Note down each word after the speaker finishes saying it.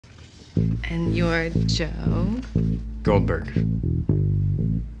And you're Joe? Golberge.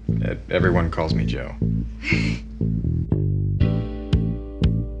 Everyone calls me Joe.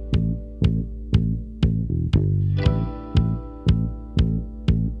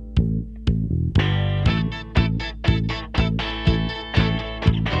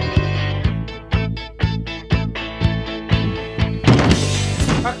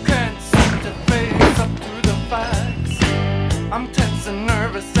 I can't seem to face up to the facts. I'm tense and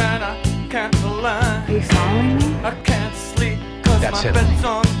nervous and I can't relax. Are you following me? I can't sleep cause That's my it. bed's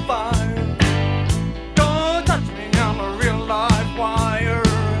on fire. Don't touch me, I'm a real live wire.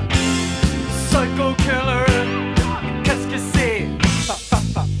 Psycho killer, qu'est-ce que c'est? Fa fa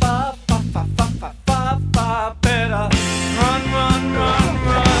fa fa fa fa fa fa fa fa. Better run, run, run,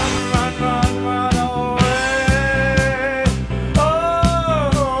 run, run, run, run away.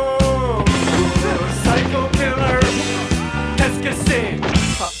 Oh, psycho killer, qu'est-ce que c'est?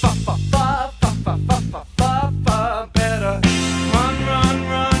 Fa fa fa fa fa fa fa fa fa fa. Better run, run,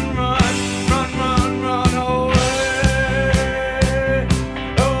 run, run, run, run, run away.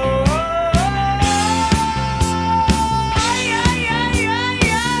 Oh,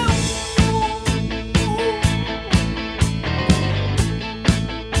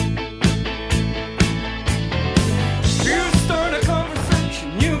 you start a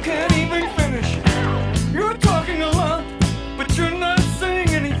conversation, you can't even finish it. You're talking a lot, but you're not saying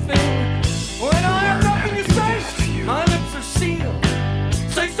anything. When I have nothing to say, my lips are sealed.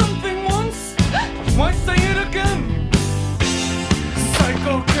 Say something once, why say it again?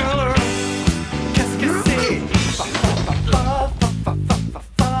 Psycho killer, qu'est-ce que c'est? Fa fa fa fa fa fa fa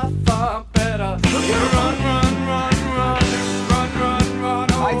fa fa. Better run, run, run, run, run, run, run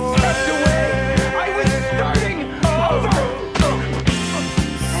away. I stepped away. I was starting over.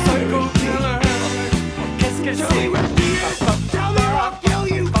 Psycho killer, qu'est-ce que c'est? Tell me or I'll kill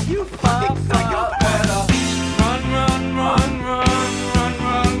you, you fucking psychopath. Run, run, run, run, run,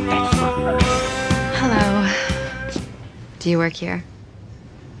 run, run away. Hello. Do you work here?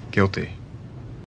 Guilty.